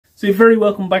So you're very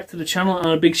welcome back to the channel,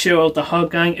 and a big shout out to Hog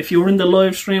Gang. If you were in the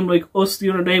live stream like us the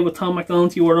other day with Tom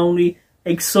MacDonald, you were only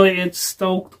excited,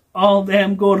 stoked, all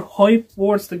them good hype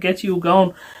words to get you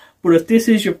going. But if this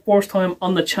is your first time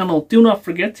on the channel, do not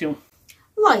forget to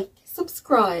like,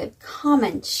 subscribe,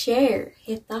 comment, share,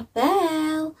 hit that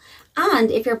bell.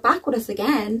 And if you're back with us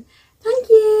again, thank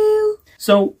you.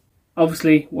 So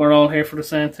obviously we're all here for the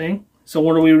same thing. So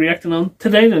what are we reacting on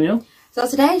today, Danielle? So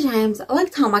today, James,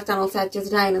 like Tom MacDonald said just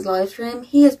today in his live stream,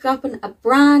 he is dropping a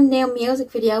brand new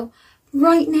music video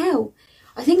right now.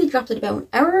 I think he dropped it about an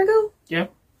hour ago. Yeah.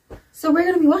 So we're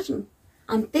going to be watching.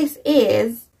 And this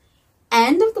is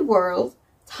End of the World,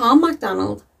 Tom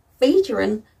MacDonald,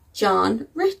 featuring John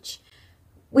Rich.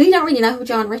 We don't really know who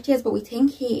John Rich is, but we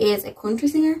think he is a country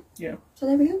singer. Yeah. So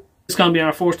there we go. It's going to be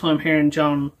our first time hearing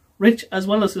John Rich, as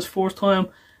well as his first time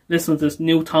listening to this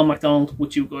new Tom MacDonald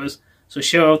with you guys. So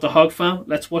shout out to Hog Fam.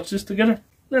 Let's watch this together.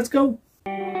 Let's go.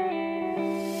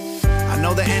 I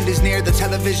know the end is near, the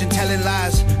television telling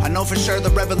lies. I know for sure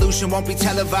the revolution won't be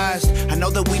televised. I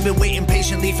know that we've been waiting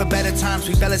patiently for better times.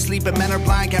 We fell asleep and men are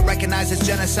blind, can't recognize it's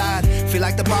genocide. Feel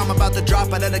like the bomb about to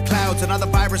drop out of the clouds. Another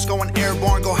virus going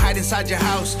airborne, go hide inside your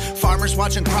house. Farmers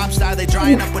watching crops die, they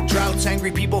drying up with droughts.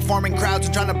 Angry people forming crowds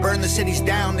and trying to burn the cities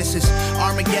down. This is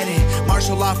Armageddon,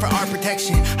 martial law for our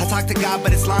protection. I talk to God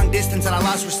but it's long distance and I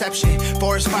lost reception.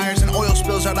 Forest fires and oil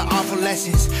spills are the awful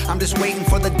lessons. I'm just waiting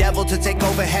for the devil to take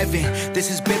over heaven. This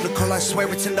is biblical, I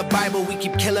swear it's in the Bible. We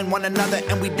keep killing one another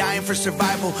and we dying for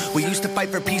survival. We used to fight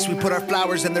for peace, we put our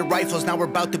flowers in their rifles. Now we're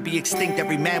about to be extinct,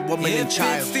 every man, woman, and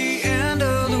child. If it's the end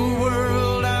of the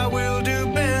world, I will do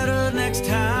better next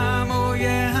time. Oh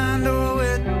yeah, I know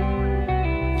it.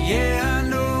 Yeah, I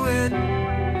know it.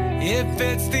 If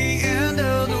it's the end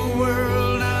of the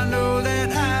world, I know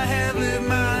that I have lived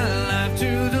my life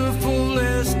to the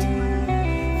fullest.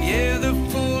 Yeah, the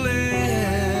fullest.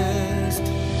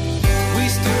 We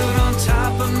stood on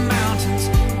top of mountains,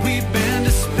 we've been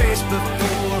to space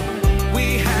before.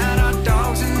 We had our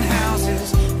dogs and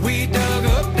houses, we dug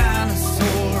up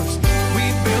dinosaurs.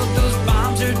 We built those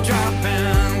bombs are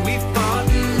dropping, we fought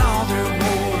in all their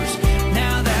wars.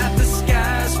 Now that the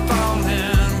sky's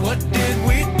falling, what did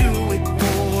we do it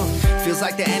for? Feels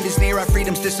like the end is near, our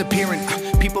freedom's disappearing.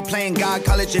 People playing God,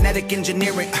 call it genetic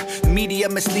engineering. The media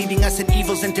misleading us and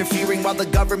evil's interfering, while the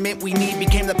government we need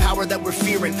became the power that we're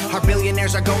fearing. Our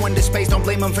billionaires are going to space, don't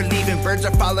blame them for leaving. Birds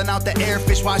are falling out the air,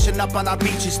 fish washing up on our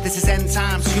beaches. This is end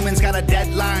times, humans got a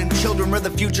deadline. Children are the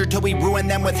future till we ruin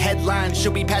them with headlines.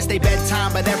 Should be past their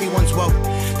bedtime, but everyone's woke.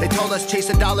 They told us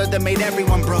chase a dollar that made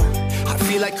everyone broke. I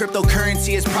feel like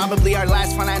cryptocurrency is probably our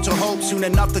last financial hope. Soon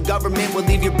enough the government will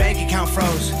leave your bank account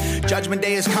froze. Judgment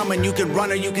day is coming, you can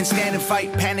run or you can stand and fight.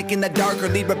 Panic in the dark or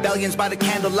lead rebellions by the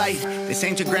candlelight. This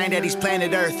ain't your granddaddy's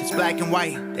planet Earth, it's black and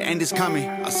white. The end is coming,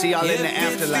 I'll see y'all in the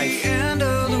afterlife. If it's the end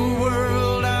of the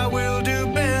world, I will do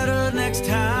better next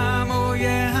time. Oh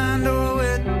yeah, I know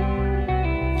it.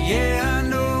 Yeah, I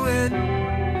know it.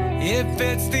 If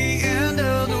it's the end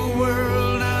of the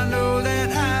world, I know that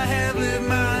I have lived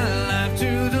my life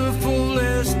to the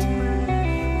fullest.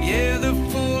 Yeah, the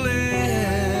fullest.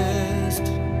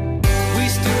 We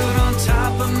stood on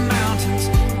top of mountains,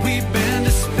 we've been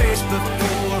to space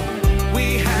before.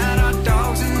 We had our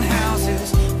dogs and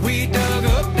houses, we dug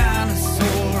up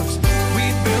dinosaurs.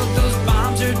 We built those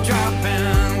bombs are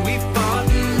dropping, we fought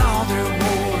in all their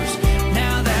wars.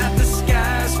 Now that the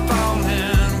sky's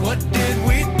falling, what did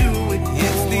we do it for?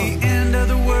 It's the end of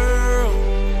the world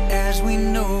as we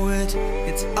know it.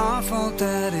 It's our fault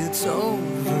that it's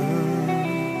over.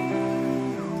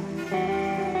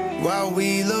 While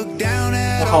we look down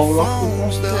at our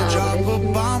phones, they'll drop a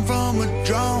bomb from a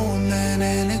drone, then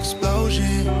an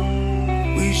explosion.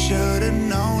 We should have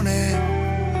known it.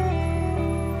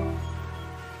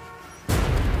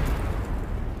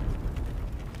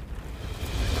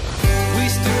 We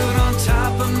stood on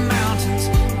top of mountains,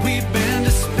 we've been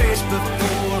to space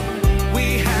before.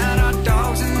 We had our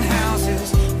dogs and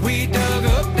houses, we dug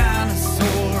up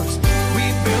dinosaurs.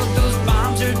 We built those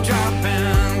bombs are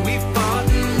dropping, we fought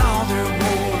in all their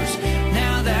wars.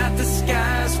 Now that the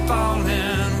sky's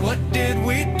falling, what did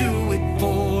we do it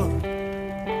for?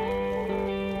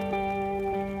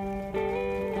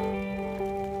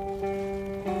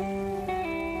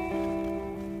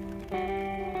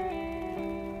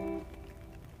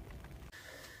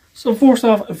 So first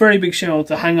off, a very big shout out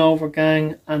to Hangover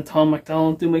Gang and Tom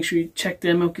MacDonald. Do make sure you check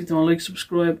them out, give them a like,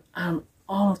 subscribe, and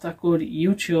all of that good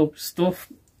YouTube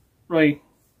stuff. Right,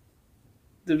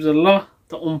 there's a lot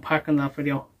to unpack in that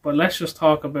video, but let's just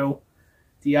talk about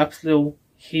the absolute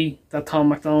heat that Tom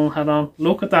MacDonald had on.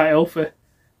 Look at that outfit.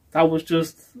 That was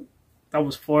just That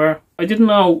was fire. I didn't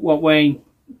know what way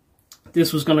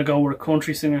this was going to go with a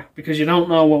country singer, because you don't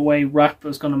know what way rap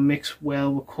is going to mix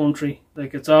well with country.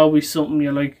 Like, it's always something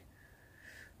you're like,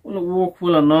 will it work,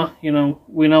 will it not? You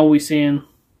know we seen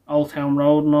Old Town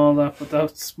Road and all that, but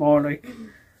that's more like,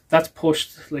 that's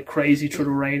pushed like crazy through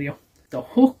the radio. The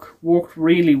hook worked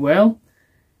really well.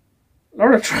 A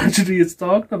lot of tragedy it's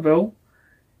talking about.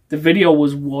 The video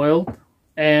was wild.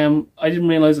 I didn't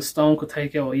realise a stone could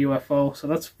take out a UFO, so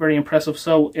that's very impressive.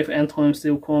 So if end times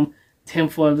still come,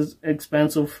 tinfoil is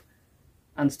expensive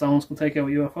and stones can take out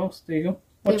UFOs. There you go.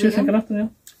 What do you think of that,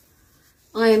 Danielle?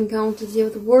 I am going to do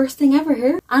the worst thing ever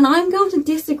here, and I'm going to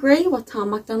disagree with what Tom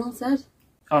MacDonald said.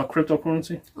 Oh,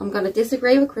 cryptocurrency? I'm going to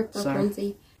disagree with cryptocurrency.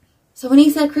 Sorry. So when he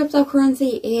said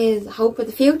cryptocurrency is hope for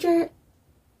the future,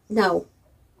 no.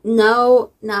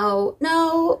 No, no,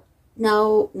 no,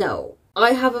 no, no.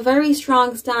 I have a very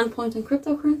strong standpoint on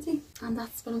cryptocurrency, and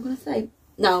that's what I'm going to say.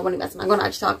 No, I'm only messing. I'm going to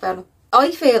actually talk about it.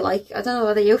 I feel like, I don't know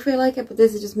whether you feel like it, but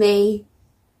this is just me.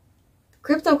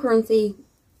 Cryptocurrency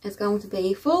is going to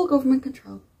be full government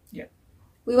control. Yeah.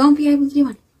 We won't be able to do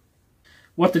anything.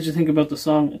 What did you think about the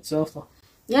song itself, though?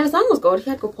 Yeah, the song was good. He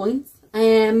had good points.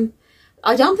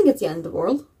 I don't think it's the end of the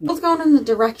world. No. It's going in a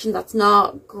direction that's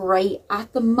not great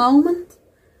at the moment,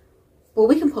 but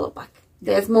we can pull it back.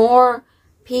 There's more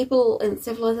people in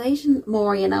civilization,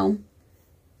 more, you know,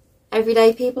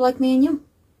 everyday people like me and you,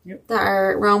 yep, that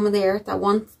are roaming the earth, that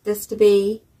want this to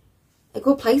be a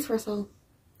good place for us all.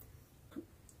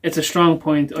 It's a strong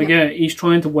point. I get he's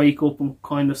trying to wake up and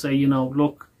kind of say, you know,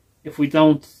 look, if we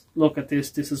don't look at this,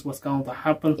 this is what's going to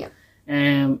happen. Yeah.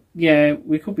 Yeah,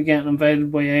 we could be getting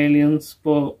invaded by aliens,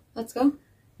 but let's go.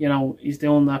 You know, he's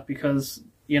doing that because,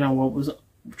 you know, what was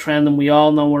trending, we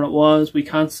all know where it was. We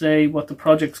can't say what the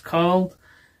project's called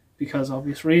because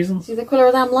obvious reasons. See the colour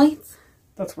of them lights?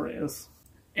 That's what it is.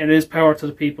 It is power to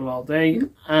the people all day,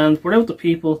 and without the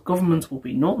people, governments will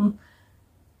be nothing.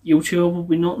 YouTube will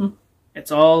be nothing.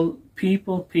 It's all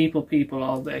people, people, people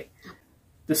all day.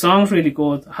 The song's really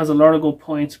good, has a lot of good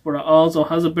points, but it also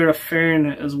has a bit of fear in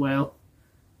it as well.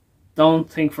 Don't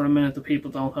think for a minute that people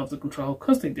don't have the control,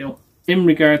 because they do. In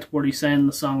regard to what he's saying in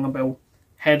the song about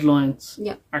headlines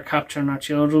are capturing our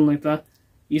children like that,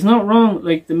 he's not wrong.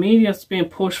 Like, the media's being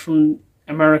pushed from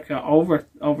America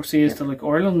overseas to like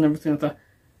Ireland and everything like that.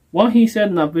 What he said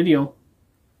in that video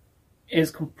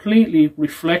is completely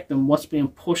reflecting what's being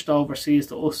pushed overseas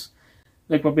to us.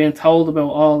 Like, we're being told about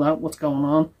all that, what's going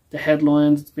on, the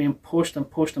headlines, it's being pushed and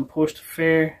pushed and pushed,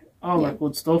 fair, all that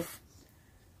good stuff.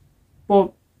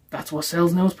 But that's what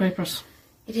sells newspapers.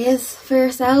 It is, fair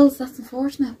sells, that's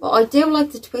unfortunate. But I do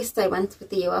like the twist they went with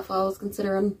the UFOs,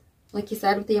 considering, like you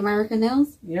said, with the American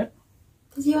news. Yeah.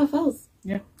 There's UFOs.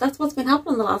 Yeah. That's what's been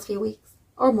happening the last few weeks,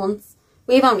 or months.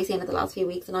 We've only seen it the last few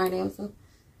weeks in our news, so.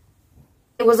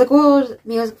 It was a good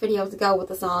music video to go with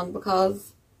the song,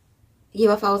 because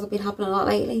UFOs have been happening a lot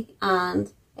lately,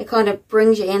 and it kind of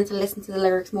brings you in to listen to the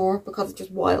lyrics more, because it's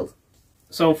just wild.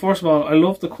 So first of all, I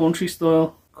love the country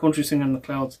style, country singing in the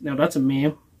clouds. Now that's a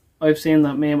meme. I've seen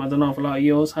that meme. I don't know if a lot of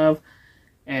yours have,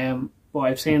 but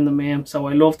I've seen the meme. So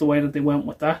I love the way that they went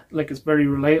with that. Like, it's very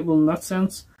relatable in that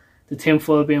sense. The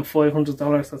tinfoil being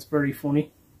 $500, that's very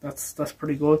funny. That's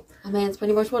pretty good. I mean, it's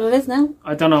pretty much what it is now.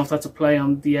 I don't know if that's a play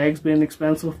on the eggs being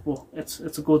expensive, but it's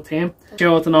a good theme.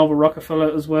 Shout out to Nova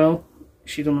Rockefeller as well.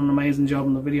 She done an amazing job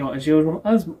in the video as usual.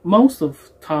 As most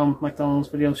of Tom MacDonald's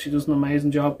videos, she does an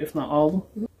amazing job, if not all of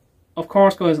them. Of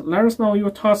course, guys, let us know your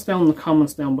thoughts down in the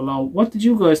comments down below. What did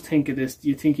you guys think of this? Do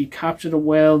you think he captured it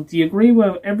well? Do you agree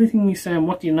with everything he's saying?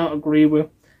 What do you not agree with?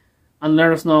 And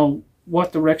let us know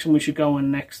what direction we should go in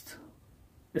next.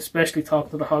 Especially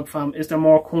talking to the Hog fam. Is there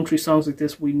more country songs like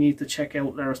this we need to check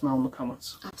out? Let us know in the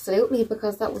comments. Absolutely,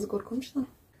 because that was a good country song.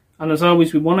 And as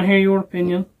always, we want to hear your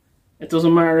opinion. It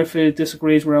doesn't matter if it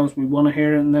disagrees with ours. We want to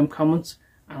hear it in them comments.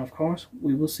 And of course,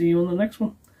 we will see you in the next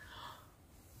one.